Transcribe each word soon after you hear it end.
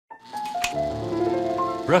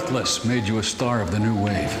Breathless made you a star of the new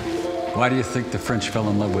wave. Why do you think the French fell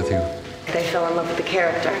in love with you? They fell in love with the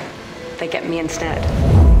character. They get me instead.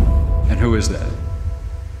 And who is that?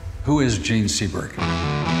 Who is Jean Seberg?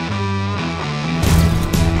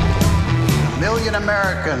 A million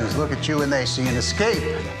Americans look at you and they see an escape.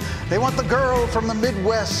 They want the girl from the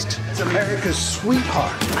Midwest. It's America's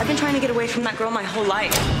sweetheart. I've been trying to get away from that girl my whole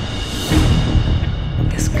life.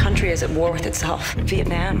 This country is at war with itself.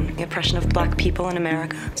 Vietnam, the oppression of black people in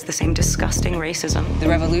America. It's the same disgusting racism. The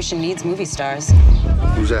revolution needs movie stars.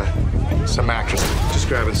 Who's that? Some actress, just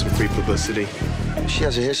grabbing some free publicity. She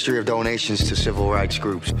has a history of donations to civil rights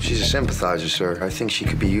groups. She's a sympathizer, sir. I think she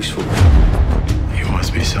could be useful. You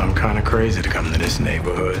must be some kind of crazy to come to this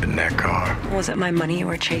neighborhood in that car. Was it my money you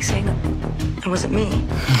were chasing? Or was it me?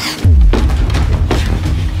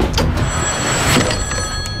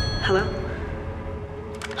 Hello?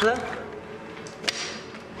 Hello?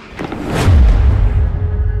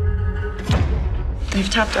 They've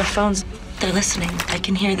tapped our phones. They're listening. I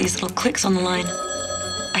can hear these little clicks on the line.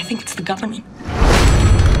 I think it's the government.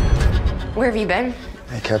 Where have you been?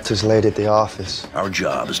 They kept us late at the office. Our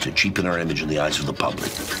job is to cheapen our image in the eyes of the public.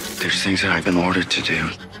 There's things that I've been ordered to do.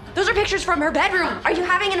 Those are pictures from her bedroom. Are you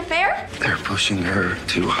having an affair? They're pushing her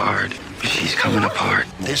too hard. She's coming apart.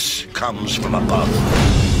 This comes from above.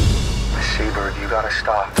 Seberg, you gotta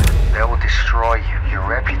stop. They will destroy you, your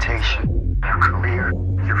reputation, your career,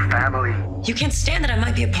 your family. You can't stand that I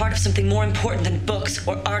might be a part of something more important than books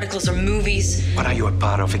or articles or movies. What are you a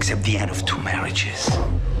part of except the end of 2 marriages?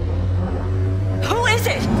 Who is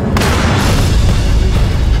it?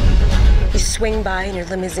 You swing by in your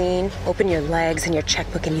limousine, open your legs and your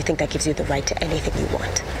checkbook, and you think that gives you the right to anything you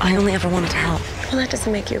want. I only ever wanted to help. Well, that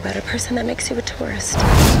doesn't make you a better person. That makes you a tourist.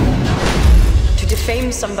 To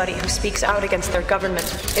defame somebody who speaks out against their government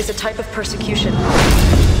is a type of persecution.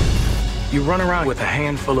 You run around with a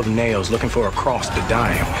handful of nails looking for a cross to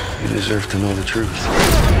die on. You deserve to know the truth.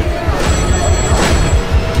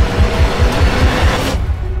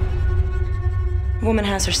 Woman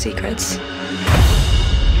has her secrets.